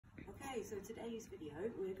so today's video,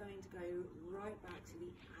 we're going to go right back to the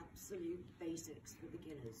absolute basics for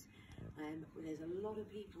beginners. There's a lot of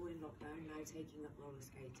people in lockdown now taking up roller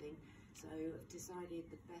skating, so I've decided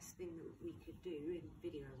the best thing that we could do in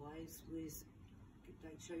video-wise was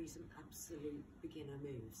show you some absolute beginner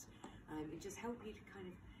moves. And just help you to kind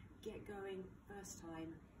of get going first time,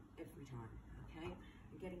 every time, okay?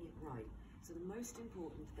 And getting it right. So the most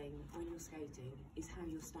important thing when you're skating is how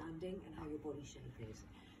you're standing and how your body shape is.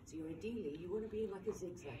 So ideally, you want to be in like a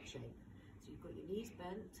zigzag shape. So you've got your knees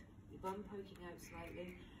bent, your bum poking out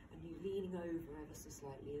slightly, and you're leaning over ever so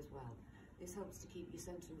slightly as well. This helps to keep your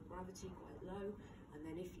centre of gravity quite low, and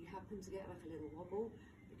then if you happen to get like a little wobble,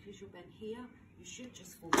 because you're bent here, you should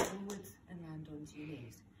just fall forwards and land onto your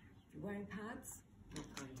knees. If you're wearing pads, not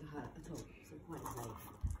going to hurt at all, so quite safe.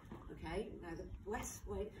 Okay, now the best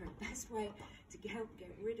way to help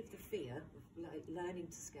get rid of the fear of learning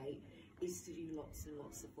to skate is to do lots and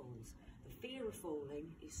lots of falls. The fear of falling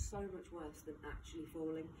is so much worse than actually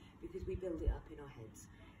falling because we build it up in our heads.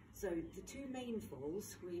 So the two main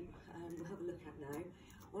falls we'll have a look at now.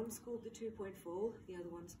 One's called the 2-point fall, the other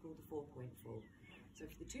one's called the 4-point fall. So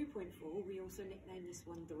for the 2-point fall, we also nickname this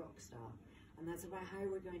one the rock star. And that's about how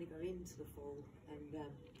we're going to go into the fall and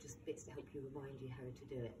just bits to help you remind you how to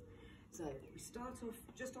do it. So we start off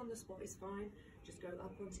just on the spot is fine. Just go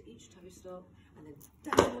up onto each toe stop and then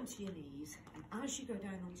down onto your knees. And as you go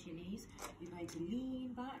down onto your knees, you're going to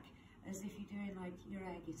lean back as if you're doing like your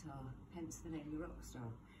air guitar, hence the name the rock star.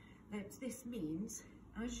 Now this means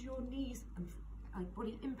as your knees and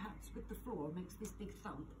body impacts with the floor, makes this big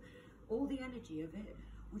thump, all the energy of it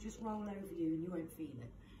will just roll over you and you won't feel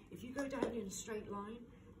it. If you go down in a straight line,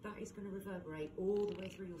 that is going to reverberate all the way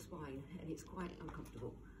through your spine and it's quite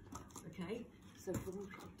uncomfortable. Okay, so from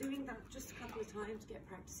doing that just a couple of times, get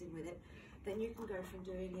practicing with it, then you can go from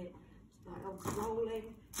doing it like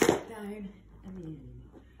rolling, down and in.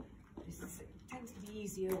 This tends to be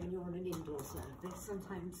easier when you're on an indoor surface.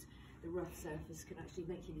 Sometimes the rough surface can actually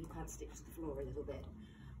make your knee pad stick to the floor a little bit.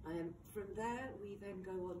 From there, we then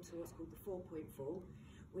go on to what's called the 4-point fall.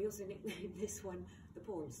 We also nickname this one the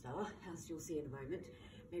porn star, as you'll see in a moment.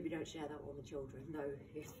 Maybe don't share that one with children, though,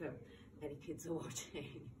 if any kids are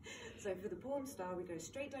watching. So for the porn star, we go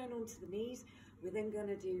straight down onto the knees. We're then going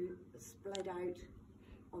to do a spread out,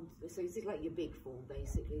 so it's like your big fall,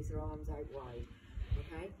 basically, so arms out wide,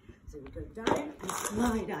 okay? So we go down and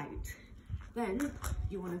slide out. Then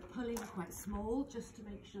you want to pull in quite small, just to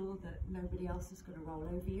make sure that nobody else is going to roll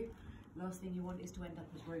over you. Last thing you want is to end up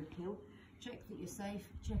as roadkill. Check that you're safe,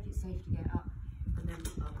 check it's safe to get up, and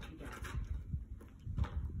then up you go.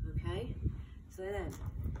 Okay, so then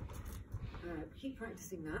keep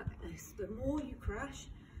practicing that. The more you crash,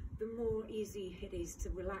 the more easy it is to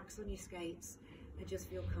relax on your skates and just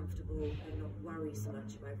feel comfortable and not worry so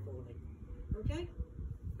much about falling. Okay?